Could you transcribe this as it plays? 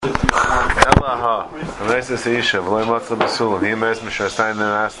Maisa Seisha, V'loi Matzah B'sul, V'yemes M'sharastayin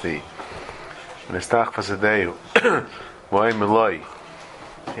Nasti, V'nistach Fasadeu, V'oi Meloi,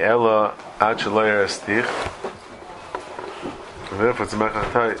 Ela Ad Shaloi Arastich, V'therefore it's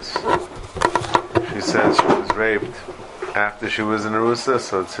Mechatayis. She says she was raped after she was in Arusa,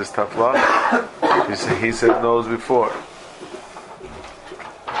 so it's his tough luck. He said no before.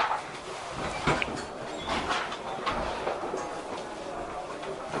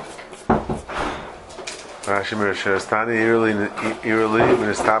 Rashi Mirasharastani Irli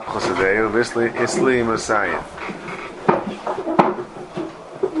Ministap Chosadeu Visli Isli Messiah.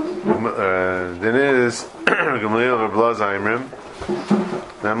 Then is Gamliel Rabla Zaimrim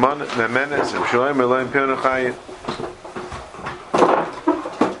Namenes Shoim Elohim Pionachayim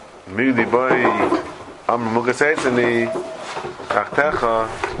Migdi Boy Amr Mugasetzani Achtecha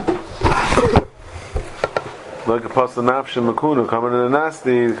like a Pastor Nafshin Makuna coming in the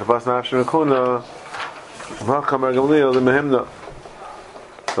nasty, Kapas Nafshin Makuna. Over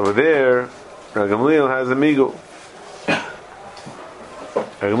there, Gamliel has a migu.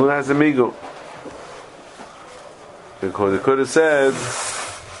 Gamliel has a migu. Because it could have said,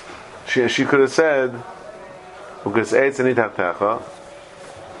 she could have said, because it's an itattecha,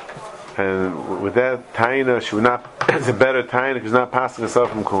 and with that taina, she would not. It's a better taina because she's not passing herself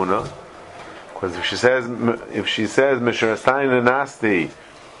from kuna. Because if she says Misharastayin Nasti,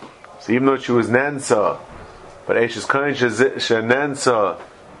 so even though she was Nansa, but Eishes Kohen Shenensa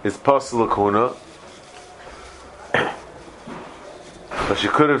is Pasal Kuna. So she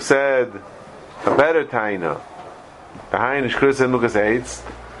could have said a better Taina. The Hainish could have said Mukas Eitz,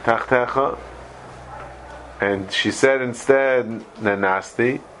 Tachtecha, and she said instead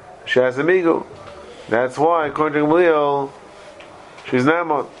Nanasti. She has a Migu. That's why, according to Gamliel, she's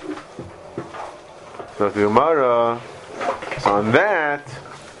Namot. So the Gemara, so on that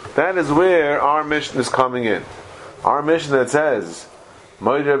is where our mission is coming in. Our mission that says,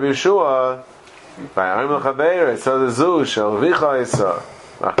 Moed Rabbi Yeshua, V'ayim l'chabeir, Etza Lezu, Shel Vicha Esa,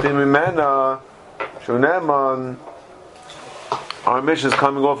 V'achtim Mimena, Shuneman. Our mission is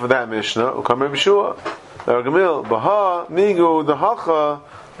coming off of that Mishnah, Ukam Rabbi Yeshua. Rabbi Gamil, Baha, Migu, Dehacha,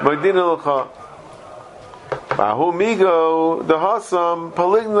 Moedina L'cha. Bahu Migu, Dehasam,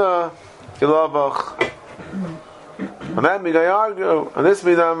 Paligna, Ilavach. On that mig I argue, on this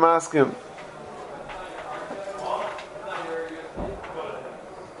mig I'm asking.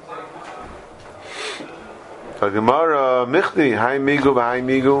 So Gemara, Michti, Hai Migu, Hai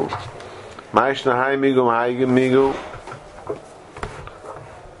Migu, Maishna Hai Migu, Hai Migu.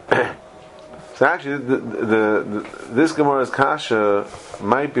 So actually, this Gemara's kasha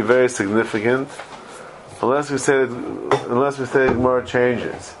might be very significant, unless we say the Gemara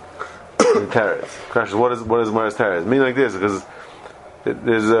changes. Teres. Question: What is Gemara's Teres? Mean like this, because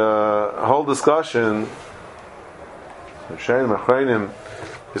there's a whole discussion. Shayim Achreinim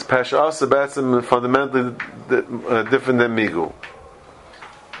is Pesha Asa Betzim fundamentally different than Migu.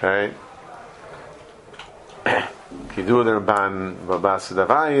 Okay. Kidu the Rabban Babas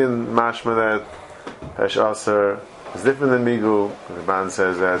Davayin Mashma that Pesha Asa is different than Migu. The Rabban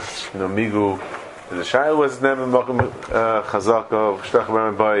says that Migu is a Shayil was never Mokum Chazaka Shtach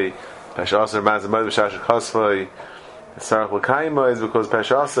Bayi. Pesha Asa Rabban Zemad B'Shash Chasvay. Sarach L'Kaima is because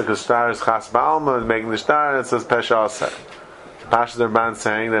Pesha Asa, because Shtar is Chas Ba'alma, is making the Shtar, and it says Pesha Asa. Pasha the Rabban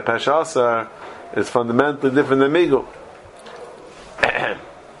saying that Pesha Asa is fundamentally different than Migu.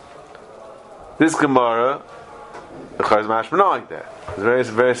 This Gemara, the Chaz Mashma not like that. It's a very,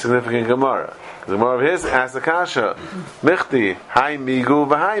 very significant Gemara. The Gemara of his asks the Kasha, Michti, Hai Migu,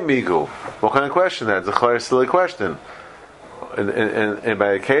 V'Hai Migu. What kind of question that? It's a silly question. And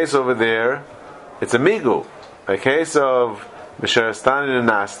by a case over there, it's a migu. By a case of Misharastayin and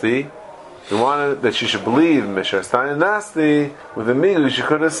Nasti, we wanted that she should believe Misharastayin and Nasti with a migu. She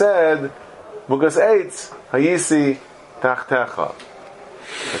could have said Mugas Eitz Hayisi Tachtecha.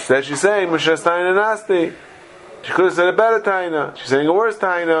 Instead, she's saying Misharastayin and Nasti. She could have said a better taina. She's saying a worse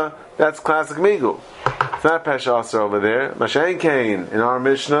taina. That's classic migu. It's not Pesha Asa over there. Mashain Kain in our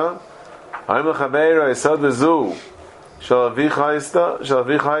Mishnah. I'm a chaveira. I saw the zoo. Shalavi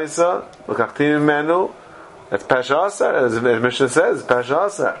Chaisa, L'kachtim Menu. That's Pesha Asa, as the Mishnah says, Pesha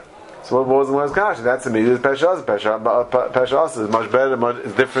Asa. So what was the Gemara's kasha? That's a migu. Pesha Asa. Pesha Asa is much better,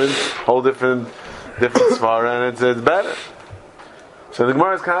 it's different, whole different svara, and it's better. So the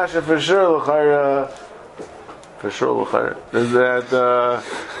Gemara's kasha for sure, l'chayra, is that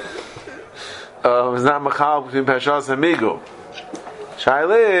it's not machal between Pesha Asa and migu.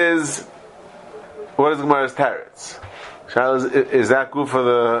 Shaila is, what is the Gemara's teretz? Is that good for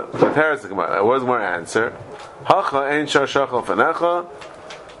the teretz Gemara? What does the Gemara answer? Hacha ein shashachal fanecha.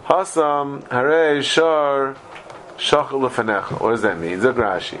 Hasam Harei Shar Shachal Lefanecha. What does that mean? Zok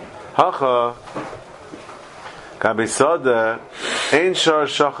Rashi. Hacha Kabisada Ein Shar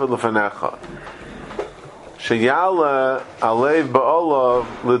Shachal Lefanecha. Sheyala Alev Ba'olav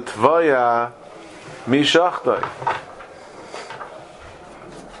Litvaya Mishachtai.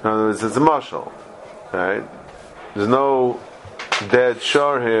 In other words, it's a mashal, right? There's no dead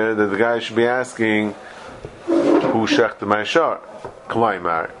shar here that the guy should be asking who shechted my shar.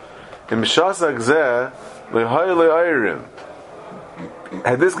 Klaimar. In Mishasak Zeh Lehoy Le'ayrim.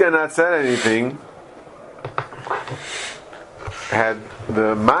 Had this guy not said anything, had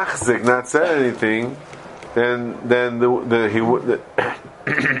the machzik not said anything, then he would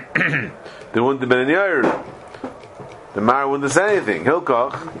there wouldn't have been any ayrim. The Mar wouldn't have said anything.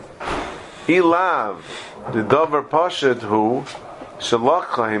 Hilkoch Ilav the Dover Pashet who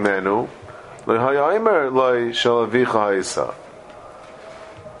Shalachcha Himenu Le'hayaimer Loi Shalavicha Ha'isa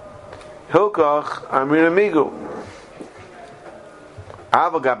Hilkoch Amir Amigu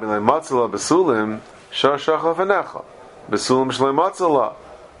Ava Gabi Lei Matzala Besulim Shar Shachal Fanecha Besulim Shlei Matzala.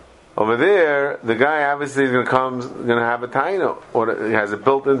 Over there, the guy obviously is going to have a taina, or he has a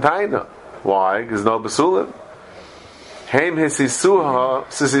built-in taina. Why? Because no besulim. Haim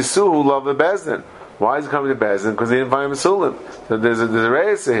hisisuhu love the bezdin. Why is he coming to bezdin? Because he didn't find besulim. So there's a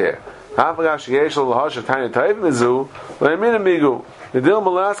reis here. Hafagash yeshal lahashav taina taif mizu le'emin amigu. Yedil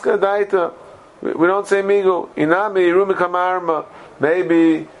malaska daita. We don't say migu. Inami rumi kamarma.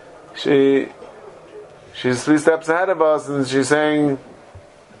 Maybe she's 3 steps ahead of us, and she's saying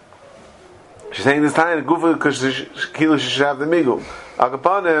this time gufa because she should have the migu.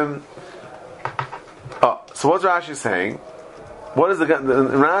 Akapanim. So what's Rashi saying? What is the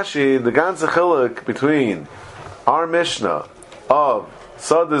Rashi, the ganze chiluk between our Mishnah of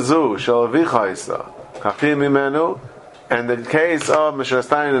Sadazu Shalavichaisa Kafim Mimenu and the case of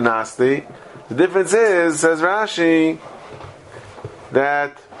Mishrastayin and Nasti? The difference is, says Rashi,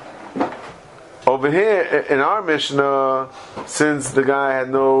 that over here in our Mishnah, since the guy had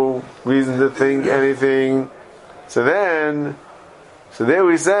no reason to think anything, so there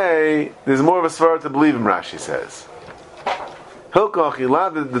we say there's more of a svara to believe him. Rashi says, Hilkoch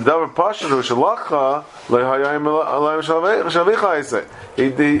Ilav the Davar Pasharu Shalachcha Lehayim Shavicha.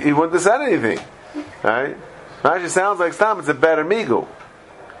 He wouldn't have said anything, right? Rashi sounds like Stam. It's a better migu.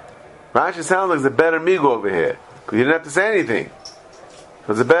 Rashi sounds like it's a better migu over here because he didn't have to say anything.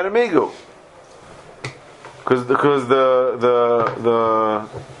 It's a better migu. Because the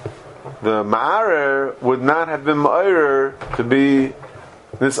ma'arer would not have been ma'arer to be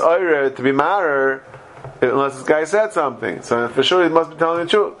this ayrer to be ma'arer unless this guy said something. So for sure he must be telling the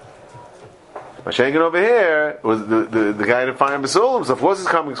truth. Mashenkin over here was the guy didn't find besulim, so of course he's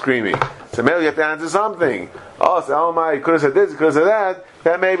coming screaming. So maybe you have to answer something. Oh, so Elamai, he could have said this, he could have said that.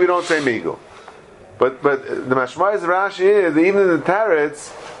 That maybe don't say migu. But the mashmais of Rashi is that even in the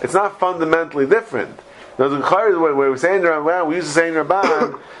Teretz, it's not fundamentally different. The way we say in the Ramban, we used to say in the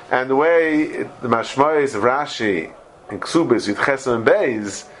Ramban, and the way the mashmais of Rashi in Ksubis with Chesed and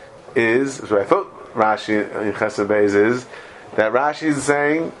Beis is, so I thought Rashi in Chesed and Beis is that Rashi is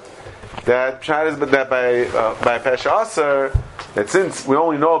saying that by Pesha Aser, that since we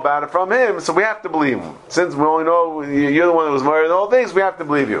only know about it from him, so we have to believe him. Since we only know you're the one that was married to all things, we have to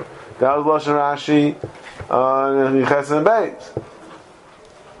believe you. That was Lashon Rashi in Chesed and Beis.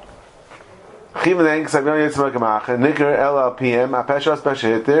 Chivanen ksavyon yitzmak macha nikar LLPM apeshas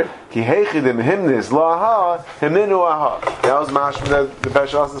pesheter ki heichidim himnis laha himinu aha. That was mashma that the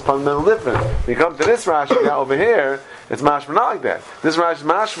peshas is fundamentally different. When you come to this Rashi now over here, it's mashma not like that. This Rashi is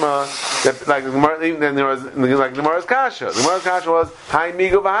mashma that like then there was like the Gemara's kasha. The Gemara's kasha was hai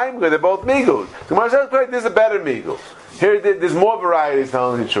migu v'hai migu. They're both migus. The Gemara says, "Great, this is a better migu." Here, there's more varieties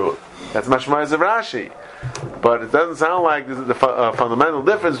telling the truth. That's mashma of Rashi. But it doesn't sound like this is the fundamental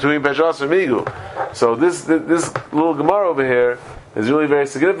difference between Peshas and Migu. So this little Gemara over here is really very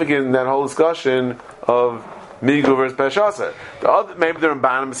significant in that whole discussion of Migu versus Peshas. Maybe the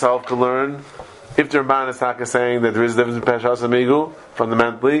Ramban himself could learn, if the Ramban is not saying that there is a difference between Peshas and Migu,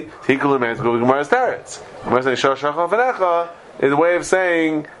 fundamentally, he could learn to go with Gemara's Teretz. Gemara saying Shor Shachal V'necha is a way of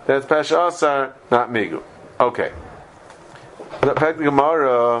saying that it's Peshas, not Migu. Okay. In fact, the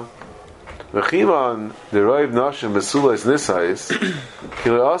Gemara V'chivan the Roiv Nashim Besulas Nisais.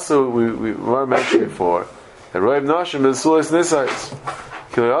 Also, we were mentioned before the Roiv Nashim Besulas Nisais.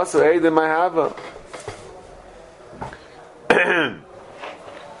 Kili also aid in my hava.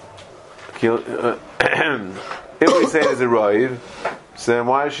 If we say it's a Roiv, so then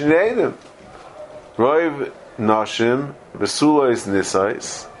why should we aid him? Roiv Nashim Besulas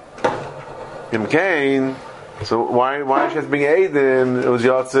Nisais. Imkain So why she has to bring Eidim? It was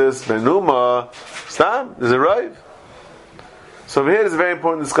Yotzis Benuma. Stam, there's a Raiv. So over here is a very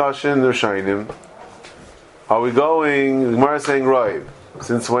important discussion. They're shining. Are we going? The Gemara is saying Raiv.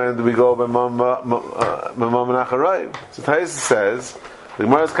 Since when do we go by Mama Menachah Raiv? So Taisa says the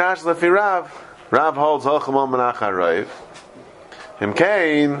Gemara is Kash Lefi Rav. Rav holds Holchem Menachah Raiv. Him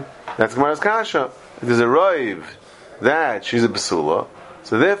Kain. That's Gemara's Kasha. If there's a Raiv that she's a Basula,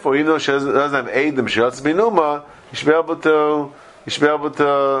 so therefore, even though she doesn't have Eidim, she has to be Numa, you should be able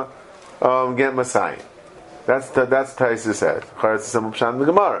to get Masai. That's Taisa said. It's some Pshat in the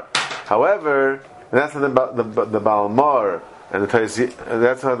Gemara. However, and that's how the Balmar and the Taisa.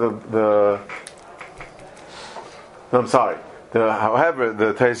 That's how the no, I'm sorry. However,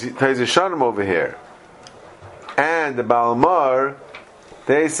 the Taisa Shanim over here and the Balmar,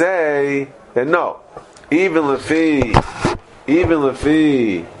 they say that no, even Lefi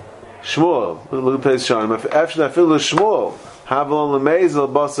Shmuel, look at Taisa Shanim. After that, feel Shmuel. Havlon lemezel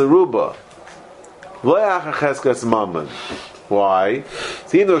basaruba. V'le'achacheskas mammon. Why?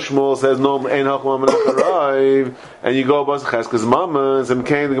 So even though Shmuel says no ein hachman arrive, and you go basacheskas mammon, and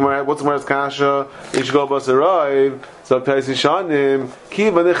came the Gemara. What's the Gemara's kasha? You should go basarive. So Taisa Shanim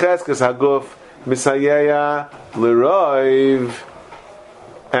kiva necheskas haguf misayeya l'raiv.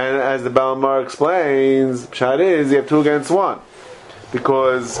 And as the Balmar explains, Pshat is you have 2 against 1,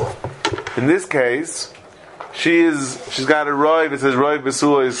 because in this case she's got a Raiv. It says Raiv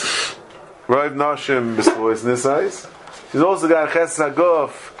Besulis, Raiv Nashim Besulis Nisais. She's also got a Ches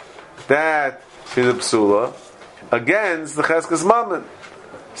Haguf that she's a Besula against the Cheskes Mammon.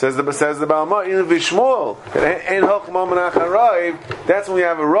 Says the Balmar in Vishmuel Ein Hochma Menachah Raiv. That's when we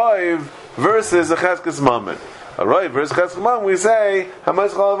have a Raiv versus a Cheskes Mammon. A Raiv versus Cheskes Mammon, we say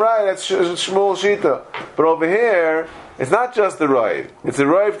Hamas Chalav Raiv. That's Shmuel Shita. But over here, it's not just the Raiv. It's a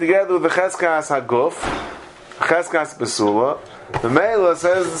Raiv together with the Cheskas Haguf, Cheskas Besula. The Mela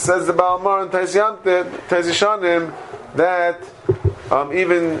says the Balmar and Taisa Shanim that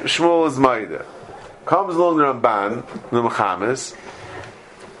even Shmuel is Maida. Comes along the Ramban, the Mechamis,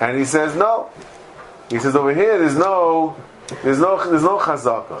 and he says no. He says over here there's no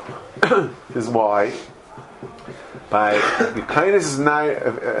Chazaka. This is why. By the kindness of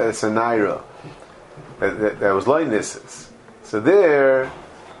Sanaira that was loinisses. So there's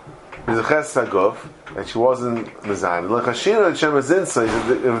a Ches Haguf that she wasn't Mezayim. L'chashina and Shemazinsa.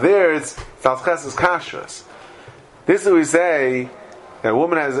 If there it's Ches Kashrus. This is what we say. That a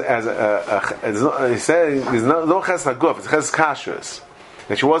woman has there's no Ches Haguf. It's Ches Kashrus.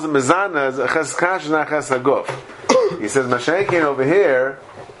 That she wasn't Mezana as a Ches Kashrus, not Ches Haguf. He says Mashenkin over here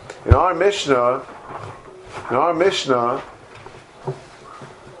in our Mishnah.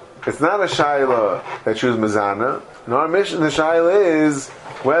 It's not a Shaila that she was Mezana. In our Mishnah, the Shaila is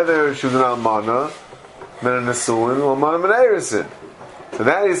whether she was an Almana, Men a Nesuin, or Almana Men Eirisin. So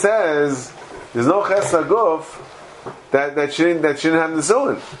that he says, there's no Ches Haguf that she didn't have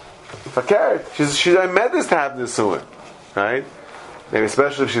Nesuin. Fakert, she's a medis to have Nesuin, right? Maybe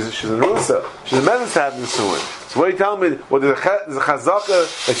especially if she's in Rusa, she's a medis to have Nesuin. So what are you telling me? Well, there's a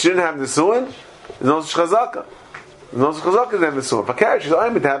Chazaka that she didn't have Nesuin? There's no such Chazaka. There's no such Chazaka than Nesuin. Fakert, she's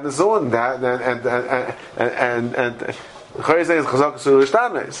only to have Nesuin, and the Chayy says Chazaka Sula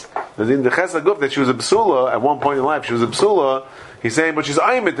Ishtanes. The Ches Haguf that she was a Besula at one point in life, she was a Besula. He's saying, but she's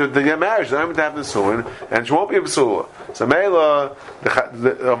aimed to get married. She's aimed to have Nesuin, and she won't be a Besula. So Mela,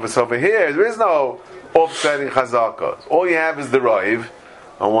 over here, there is no offsetting Chazaka. All you have is the Raiv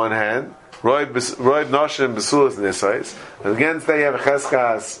on one hand, Raiv Nashim Besulas Nisais, and against that you have a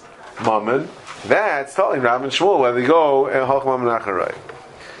Cheskas Mammon. That's totally Rav and Shmuel where they go and Hochma Menachah Raiv.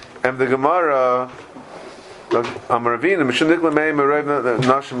 And the Gemara Amaravina Mishun Nikla Mei Raiv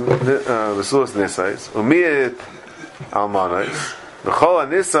Nashim Besulas Nisais Umiyit Almanais V'chol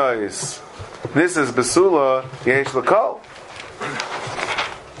Nisais Nisas Besula Yesh L'Kol.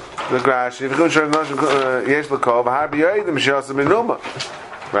 The Grash if you go to Nashim Yesh L'Kol V'har B'Yodim Shiyasa B'Numa.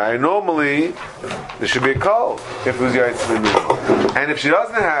 Right? Normally there should be a call if it was Yaitz B'Numa. And if she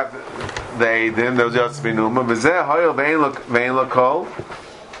doesn't have the Eidim, there was Yaitz B'Numa. V'zeh Hoyel V'Ein L'Kol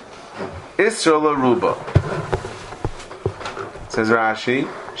Isra L'Ruba. Says Rashi,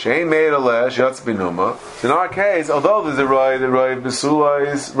 Shein Meir Alesh Yaitz B'Numa. So in our case, although there's a Raiv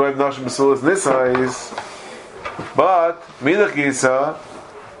Besulais, Raiv Nashim Besulas Nisais, but Milach Yisa,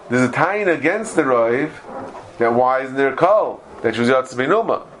 there's a tying against the Raiv that why isn't there a call? That she was Yatzis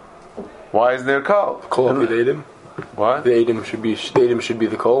B'Numa. Why isn't there a call? Call up the Eidim. What? The Eidim should be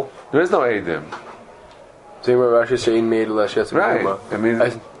the call. There is no Eidim. Same way Rashi saying made less Yatzis B'Numa. Right. I mean,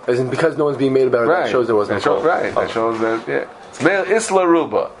 as in because no one's being made about it, right. That shows there wasn't a call. Right. That shows that. Yeah. It's Meil Isla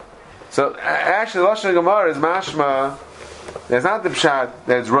Ruba. So actually, Lashon Gemara is mashma. That's not the pshat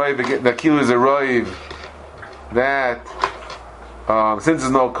that it's roiv. That kilu is a roiv. That since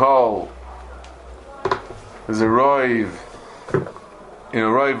there's no kol, there's a roiv.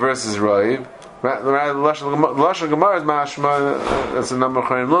 Roiv versus roiv. Rather, Lashon Gemara is mashma. That's a number of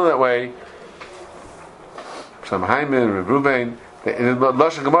chayim learn that way. Some Haimin, Ruvain.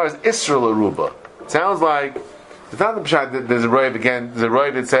 Lashon Gemara is Israel Aruba. It sounds like it's not the pshat that there's a roiv again. There's a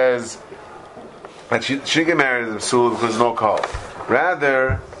roiv that says that she get married to the psul because there's no call.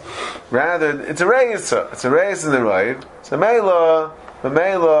 Rather, it's a reisa. It's a reisa in the roiv. So Mela, the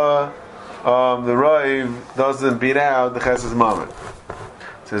roiv doesn't beat out the chesed moment.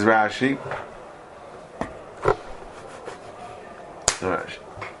 Says Rashi.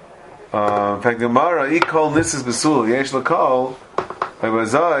 In fact, the Gemara, Ikol Nisis Besul, Yesh Lakol, by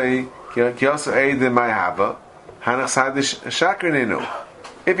Bazai, Kiyosu Eidim Mayhava, Hanach Sadish Shakrininu.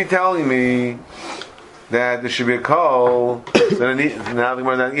 If you're telling me that there should be a call, then now the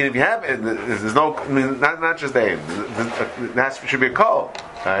Gemara, if you have it, there's no, I mean, not just Eid, there should be a call,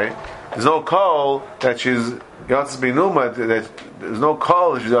 right? There's no call that she's Yotzes Binuma, that there's no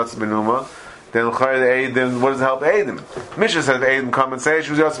call that she's Yotzes Binuma. Then what does it help Eidim? Mishnah says Eidim come and say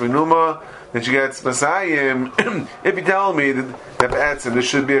she was Yotzes Binuma, then she gets Masayim. If you tell me that there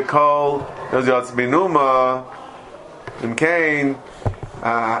should be a call, there's Yotzes Binuma, in Cain,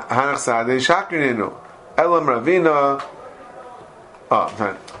 Hanach Sadeh Shakrininu, Elam Ravina. Oh,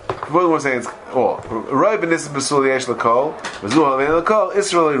 sorry. What we're saying is, Roiv and Nisim Besul Yesh Lakol, Bezuhal Vein Lakol,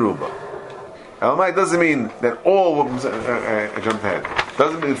 Israel Ruba. Elamai doesn't mean that all. I jumped ahead.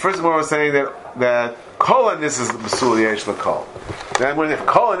 Doesn't mean, first of all, we're saying that Kol and this is Besul Yesh Lakol. Then when if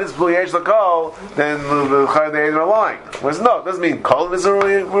Kol and this is Besul Yesh Lakol, then the Chayim Eidim are lying. Whereas no, it doesn't mean Kol and this is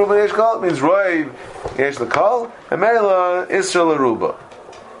Ruba Yesh Lakol. It means Roiv Yesh Lakol and Mela Israel Ruba.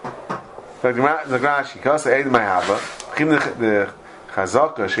 The Rashi Kasa Eidim Mayhava Chim the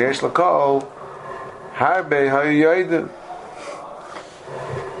Chazaka Sheyesh Lakol Harbe Hayoydim.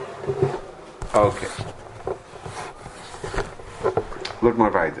 Okay. Look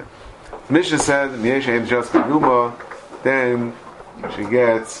more weiter. Mishnah said, "Miesh ain't just Numa." Then she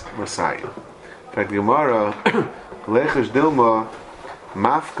gets Messiah. In fact, the Gemara, Lechesh Dilma,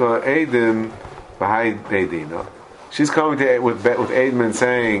 Mafka Eidim, Bahai Beidina. She's coming to with Eidim and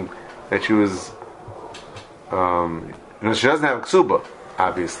saying that she was, she doesn't have a ksuba,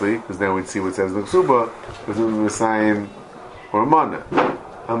 obviously, because then we'd see what says the ksuba, because it was Messiah or Mana.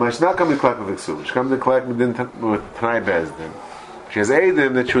 She's not coming to collect with Iksu. She's coming to collect with Tanai Bezdin. She has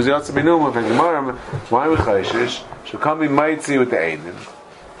Eidim that she was Yotzei Binuma. In Gemara, why we chayshish? She'll come be Maitzi with the Eidim.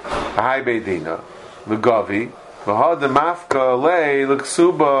 B'hai Beidina. The Gavi. V'had the Mafka Lei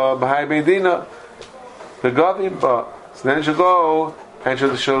L'Ksuba B'hai Beidina. The Gavi. So then she'll go and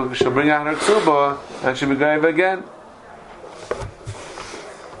she'll bring out her Ksuba and she'll be Gaiva again.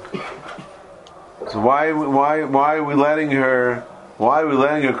 So why are we letting her? Why are we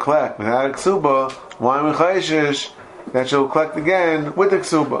letting her collect without a ksuba? Why are we chayshish that she'll collect again with a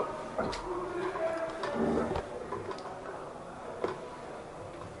ksuba?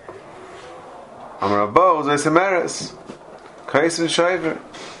 Amar Rabbo Zaysemeres Kaisin Shaver.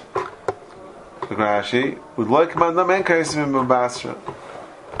 The Rashi would like mandam and Kaisin in Basra.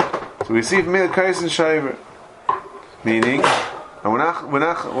 So we see from here Kaisin Shaver, meaning, and we're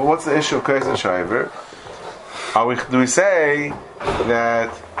not. What's the issue of Kaisin Shaver? Do we say that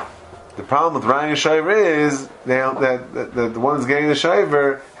the problem with Ryan Shaver is that the one that's getting the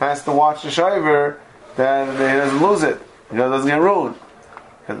Shaver has to watch the Shaver that he doesn't lose it, doesn't get ruined,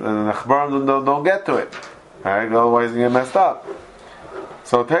 and the Chbarim don't get to it. Alright, otherwise you get messed up.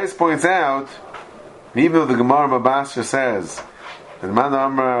 So Tais points out, even though the Gemara Babasra says that Man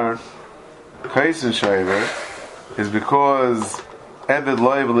Amar Kaisin Shaver is because Eved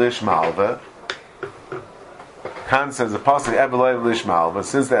Loiv Lish Malva. Khan says the pasuk Eved Loiv Lish Malva.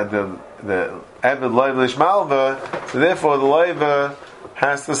 Since that the Eved Loiv Lish Malva, so therefore the Loiva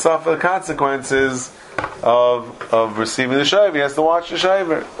has to suffer the consequences of receiving the Shaver. He has to watch the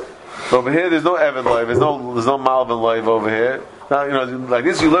Shaver. So over here, there's no Eved Loiv. There's no Malva Loiv over here. Now, like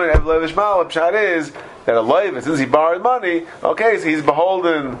this, you learn Eved Loiv Lish Malva. Pshat is that a Loiv, since he borrowed money, okay, so he's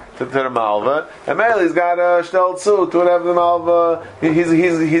beholden to the Malva, and mainly he's got a shtel tzu to whatever the Malva. He's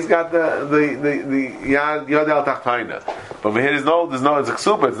got the Yad al Tachtaina. But over here, there's no it's a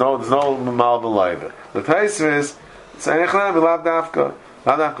ksuba. There's no Malva Loiv. The Taisv is Tzayichnam Lav Dafka.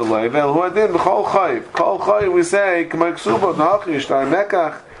 Lav Dafka Loiv. El Hu Adin B'Chol Chayiv. Kol Chayiv we say K'may Ksuba Nachish Tar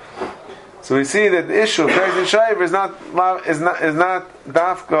Mekach. So we see that the issue of Kaisin Shaver is not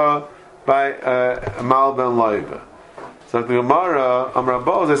Dafka by Malva and Loiva. So the Gemara,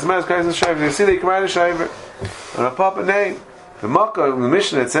 Amrabos, they smell Kaizen Shaver. They see they can write a Shaver on a Papa name. The Makkah in the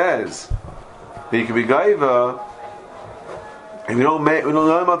Mishnah it says that you can be Gaiva if we don't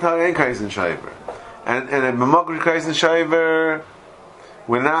know about any Kaizen Shaver. And a Makkah Kaizen Shaver,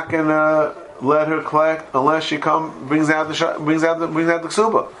 we're not gonna let her collect unless she brings out the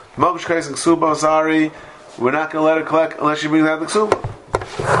ksuba. Makkah Kaizen Ksuba, I'm sorry, we're not gonna let her collect unless she brings out the ksuba.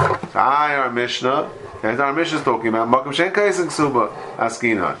 So our Mishnah. And our Mishnah is talking about Makom Shen Kaizen Ksuba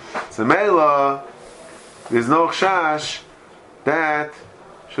Askinan. So Mela, there's no chash that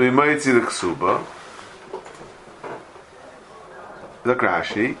should be Moitzi the Ksuba. The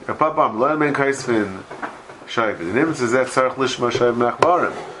Rashi, a Papam Lo Men Kaisvin Shayv. The name says that Tzarich Lishma Shayv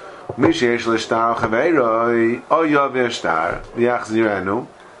Mechbarim. Mish Yesh Lishtar Chaveiroi O Yov Yeshtar V'Yachzirenu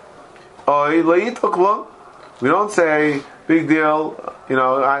Oi Lo Yitok Lo. We don't say big deal.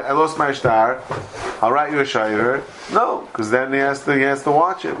 I lost my star. I'll write you a shaver. No, because then he has to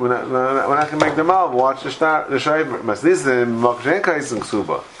watch it. We're not going to make them out. Watch the shaver. Mas this is Moksheen Kaising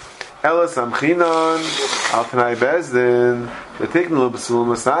Ksuba. Ela Samchinon Al Tanai Bezdin the Tiknul B'Sul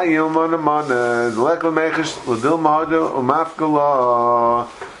Masayim Mana the Lekal Mechish L'Dil Mahadu Umafgala.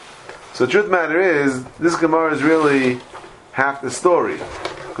 So the truth of the matter is, this Gemara is really half the story.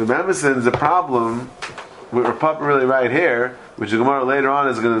 Because there's a problem with Rapapa really right here, which the Gemara later on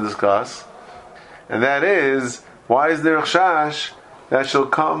is going to discuss, and that is, why is there a chash that she'll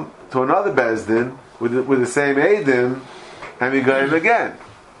come to another Bezdin with the same Eidim and be going again?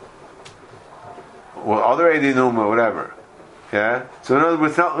 Well, other Eidim Numa, whatever. Yeah? So in other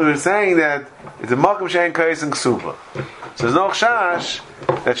words, we're saying that it's a Makom Shein Kais and Ksuba. So there's no chash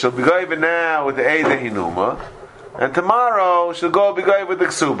that she'll be going now with the Eidim Hinuma, and tomorrow she'll go be going with the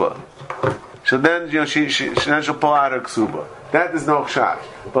Ksuba. So then, she'll pull out her ksuba. That is no chash.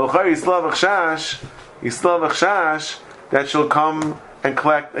 But Yislav that she'll come and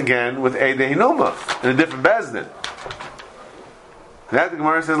collect again with Eidei Hinuma in a different bezdin. That the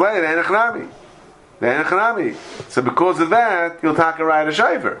Gemara says later, the Enechanami. So because of that, you'll take a right a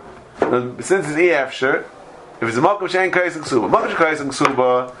shaver. Since it's EFsher, if it's a Makom Shein Kais and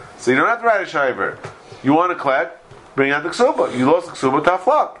Ksuba, so you don't have to write a shaver. You want to collect, bring out the ksuba. You lost the ksuba, tough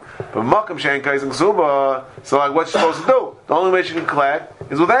luck. But Makom Shein Kais and Ksuba, so like what you're supposed to do? The only way you can collect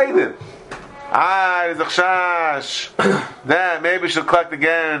is with Aiden. There's a chash. Then maybe she'll collect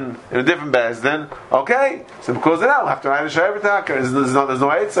again in a different bezdin. Okay, so because of that, we'll have to write a shaver taka. There's no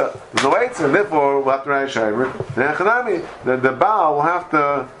eitzah. There's no eitzah, and therefore we'll have to write a shaver. And the Baal will have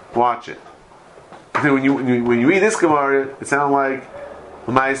to watch it. When you read this Gemara, it sounds like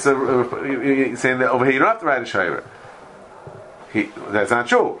saying that over here you don't have to write a shaver. That's not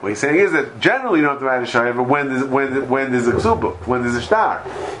true. What he's saying is that generally you don't have to write a shaver when there's a ksuba, when there's a star.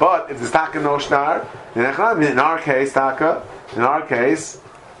 But if there's taka no star, in our case,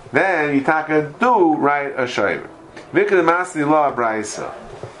 then you taka do write a shaver. Vikra Masni Law Braisa.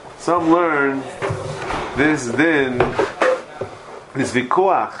 Some learn this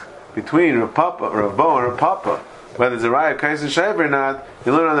vikuach between Rapapa, Rabo, and Rapapa, whether it's a raya kais and shaver or not.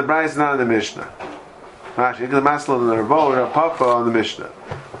 You learn on the Braisa, not on the Mishnah. Actually, you get the masla on the Rabo and Papa on the Mishnah,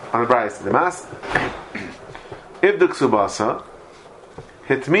 on the Bryce. The mas, if the ksubasa,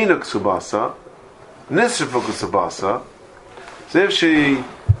 hitmina ksubasa, nisrafu ksubasa. So if she,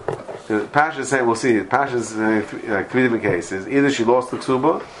 Pasha is saying, we'll see. Pasha is like three different cases. Either she lost the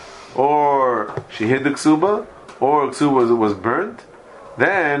ksuba, or she hid the ksuba, or ksuba was burnt.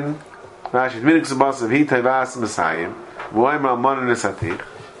 Then, Pasha hitmina ksubasa v'hi tayvas mesayim v'oimra manan nesatich.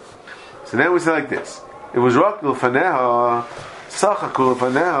 So then we say like this. It was Rakul Faneha, Sachakul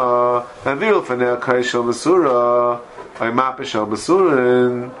Faneha, Avirul Faneha, Kaishal Basura, Mapisha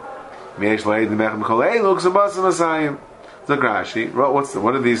Basurin, Miesh Laid Mechem Kolei, looks about some Masayim. The Grashi,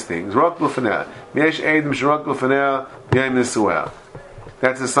 what are these things? Rakul Faneha, Miesh Aidim Sharakul Faneha, Yaim Nisuel.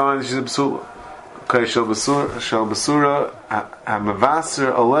 That's a sign that she's a Basula. Kaishal Basura, Shal Basura,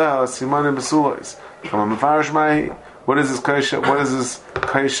 Hamavasir Aleha, Simanim Basulas. Hamafarish Mai. What is this Kaishal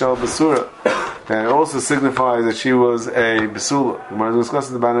Basura? And it also signifies that she was a Basula. The Gemara is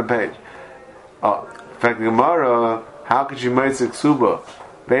discussing the bottom page. In fact, the Gemara, how could she make Ksuba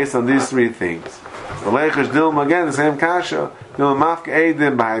based on these three things? The Leichash Dilma, again, the same Kasha. Dilma Mafka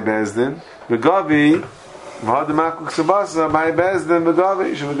Eidim by Bezdin. Begavi, Vahadamaka Ksubasa by Bezdin,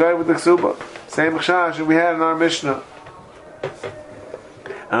 Begavi. She would go with the Ksuba. Same Chash we had in our Mishnah.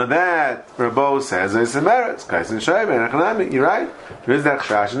 And that Rabbo says it's a merit, Kais and Shayver, you're right. There is that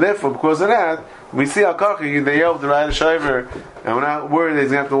chash, and therefore, because of that, we see Al Kachi, they yell to write a Shayver, and we're not worried that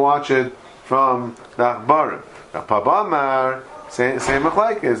he's going to have to watch it from the Achbarim. Now, Pabamar, same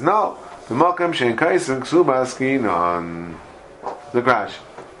Machlaik is no. The Malkam Shein Kaisim Ksuba Askinon. The Rashi.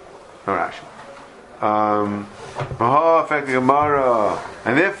 No Rashi. Affect the Gemara.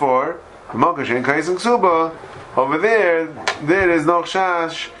 And therefore, the Malkam Shein Kaisim Ksuba, over there is no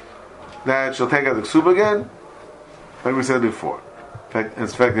chash that she'll take out the Ksuba again, like we said before. In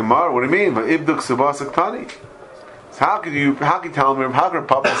fact, the Gemara, what do you mean? But Ibduk Ksuba Saktani. So how can you tell me, how can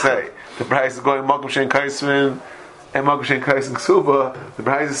Papa say the price is going Malkam Shein Kaisim and Malkam Shein Kaisim Ksuba? The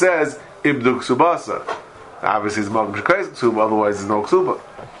price says Ibduk Ksubasa. Obviously, it's Malkam Shein Kaisim Ksuba, otherwise, there's no Ksuba.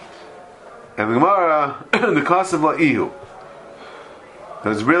 And the Gemara, the cost of La'ihu.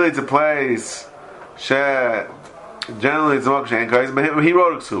 There's really it's a place, generally it's Malkam Shein Kaisim, but he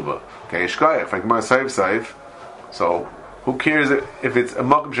wrote a Ksuba. Okay, Shkaya, if I Gemara Saif. So, who cares if it's a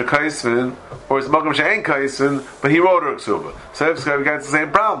Malkam Shein Kaisim or it's Malkam Shein Kaisim, but he wrote a Ksuba. So, we got the same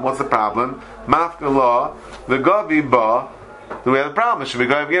problem. What's the problem? Mafka law, the Gavi Ba, then we have the problem. Should we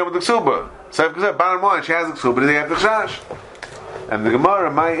go again with the Ksuba? So, bottom line, she has a Ksuba, they have the Chash. And the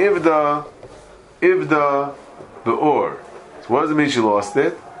Gemara, my Ivda, the Or. So, what does it mean she lost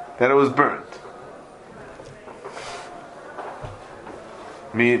it? That it was burnt.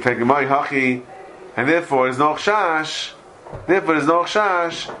 In fact, Gemara Hachi, and therefore there's no chash. Therefore, there's no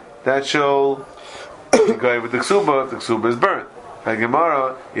chash that she'll go with the ksuba if the ksuba is burnt. Like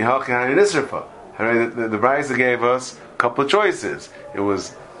Gemara, Yehachi Hani Nisrafa. The Brisa gave us a couple of choices. It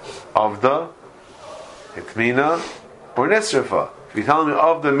was Avda, Hitmina, or Nisrafa. If you tell me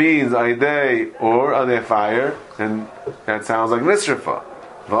Avda means Aidei or Adei fire, then that sounds like Nisrafa.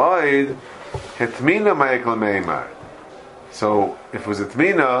 V'aid, Hitmina Ma'ekla Meimar. So, if it was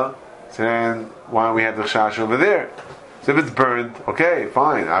Hitmina, so then why don't we have the chash over there? So if it's burned, okay,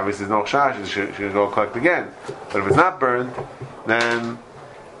 fine. Obviously, there's no chash; she should go collect again. But if it's not burned, then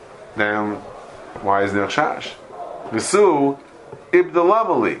why is there chash? V'su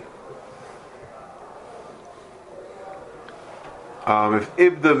ibdalamali. If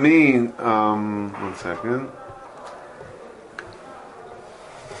ibda mean, one second.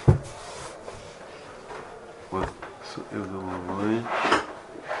 What? So ibdalamali.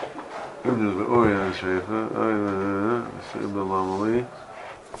 Why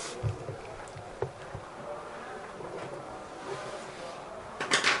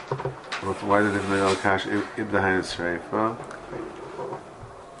did it make all cash Ibda Hain Shreifa?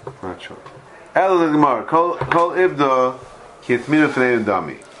 Not sure. El the Gemara, call Ibda Kitmina Fnei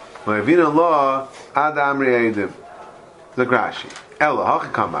Dami. V'Avina Law Ad Amri Eidim. The Grashi. Ella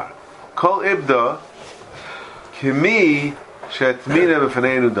Hachikamar. Call Ibda Kimi Shetmina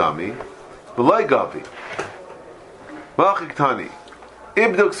B'Fnei Dami. V'Loi Gavi. V'Achiktani.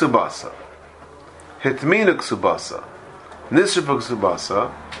 Ibda Ksubasa. Hitmina Ksubasa. Nisrpa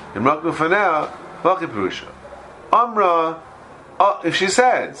Ksubasa. In Raknu Fanea, V'Achi Perusha. Amra, if she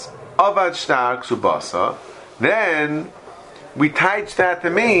says, Avad Shtar Ksubasa, then we teach that to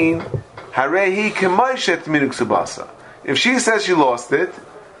mean, Harehi Kemoishet Min Ksubasa. If she says she lost it,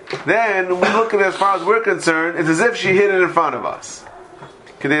 then we look at it as far as we're concerned, it's as if she hid it in front of us.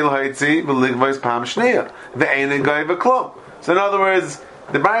 So in other words,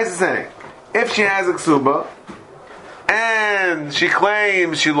 the Bryce is saying, if she has a ksuba, and she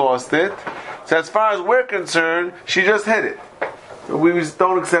claims she lost it, so as far as we're concerned, she just hid it. So we just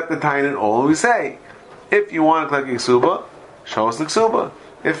don't accept the tain at all. We say, if you want to collect a ksuba, show us the ksuba.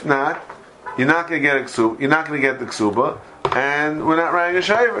 If not, you're not going to get a ksuba. You're not going to get the ksuba, and we're not writing a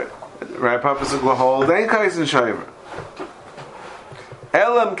shaver. Right? Purpose of the whole day case in shaver.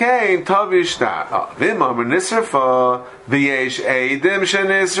 Elam came Tavishta. Vimam Nisrafa. V'yesh Eidim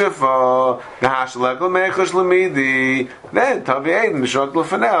Shenisrafa. V'hashlekal Mechush Lamidi. Then Tavi Eidim Shok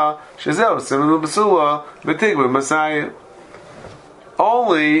Lefanel. Shazel Simon Basula. V'tigwa Masayim.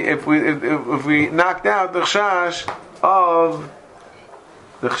 Only if we knocked out the chash of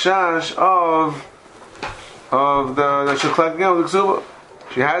the she'll collect again with the ksuba.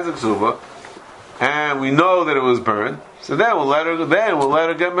 She has a ksuba, and we know that it was burned. So then we'll let her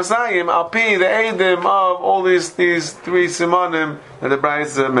get Masayim al pi the eidim of all these three simonim that the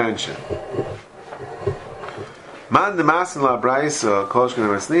Brisa mentioned. Man de masin la Brisa kolshkin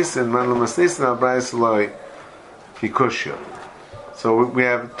masnisin man la masnisin la Brisa lo hikushya. So we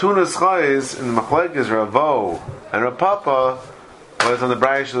have two nuschayis in the machlekes Ravo and Rav Papa, was on the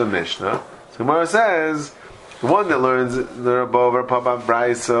Brisa of the Mishnah. So Gemara says the one that learns the Ravo Rav Papa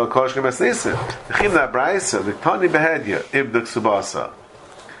Brisa kolshkin masnisin. The chim that Brisa the tani behedya ibduk subasa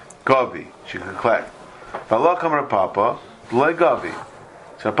gavi she can collect. V'lo kam Rav Papa l'ay gavi.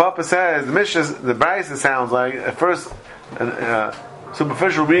 So Rav Papa says the Mishnah the Brisa sounds like at first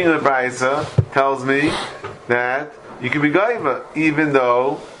superficial reading of the Brisa tells me that you can be gaiva even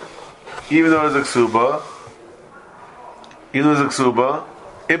though even though there's a ksuba,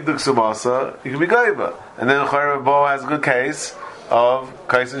 if the ksubasa, you can be gaiva. And then Bo has a good case of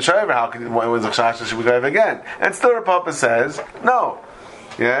kais and shayver. How can when the chashash should be gaiva again? And still the Papa says no.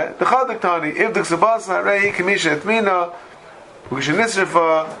 Yeah, the chadik tani if the ksubasa rei kamisha etmina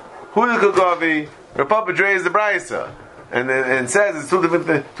ukishanisrifa hulukagavi. The Papa drays the brisa. And says it's two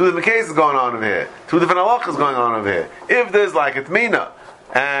different cases going on over here, two different halachas going on over here. If there's like a tmina,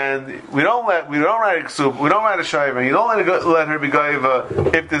 and we don't write a ksub, we don't write a shayva, and you don't let her be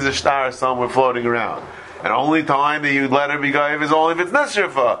gaiva if there's a star somewhere floating around. And only time that you let her be gaiva is only if it's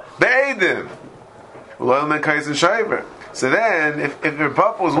nisrifa be'edim. Well, make kais and shayva. So then, if your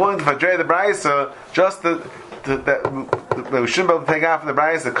papa was willing to fadrei the brisa, just that we shouldn't be able to take out from the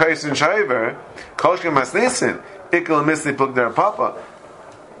brisa kais and shayva, koshkim masnisin. Ikkel misli plug their papa.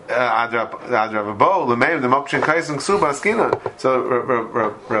 Adrababo lemeim the mokchin kaising ksuba skina. So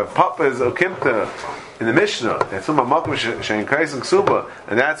papa is okimta in the Mishnah. That's uma mokim shein kaising ksuba,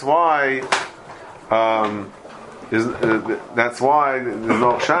 and that's why there's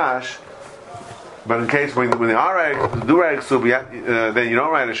no shash. But in case when they are do write ksuba, then you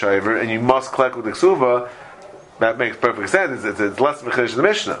don't write a shaver, and you must collect with the ksuba. That makes perfect sense. It's less of a chiddush in the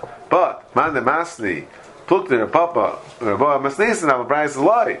Mishnah. But man the masni. Plukter Papa Rabba Masnisin have a price of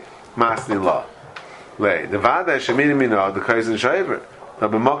lie Masni law. Lay the Vada Shemini Mina the Kaizen Shaver. Now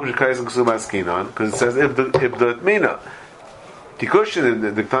B'Makom Shekaizen Ksuba Skinon because it says if the Mina.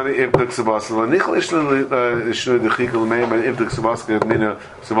 Tikushin the Tani if the Ksubas Nichel Ishnu the Chikul Meim if the Ksubas Mina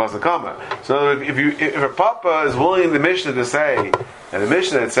Ksubas Kama. So if a Papa is willing in the Mishnah to say and the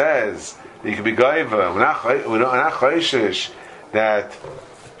Mishnah that says that you can be Gaiva we're not Chayshish that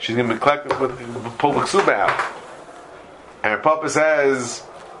she's going to be collected with pull the ksuba out. And her Papa says,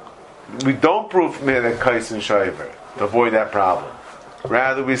 we don't prove from here that kais and shayver to avoid that problem.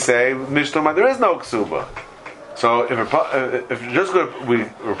 Rather, we say, Mishnah, there is no ksuba. So if her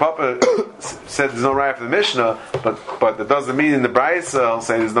Papa said there's no raya for the Mishnah, but that doesn't mean in the Brisa, I'll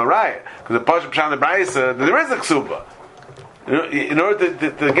say there's no raya. Because the Pasha Pshan the Brisa, there is a ksuba. In order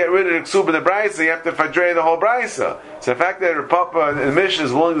to get rid of the ksuba in the brisa, you have to fadrei the whole brisa. So the fact that the Papa and the Mishnah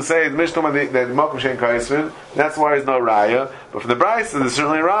is willing to say the Mishnah that Makom Shein Kaisvin, that's why there's no raya. But for the brisa, there's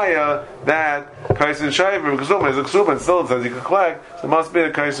certainly raya that Kaisvin Shayver because is a ksuba and still it says you can collect. So it must be a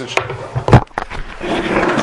Kaisvin Shayver.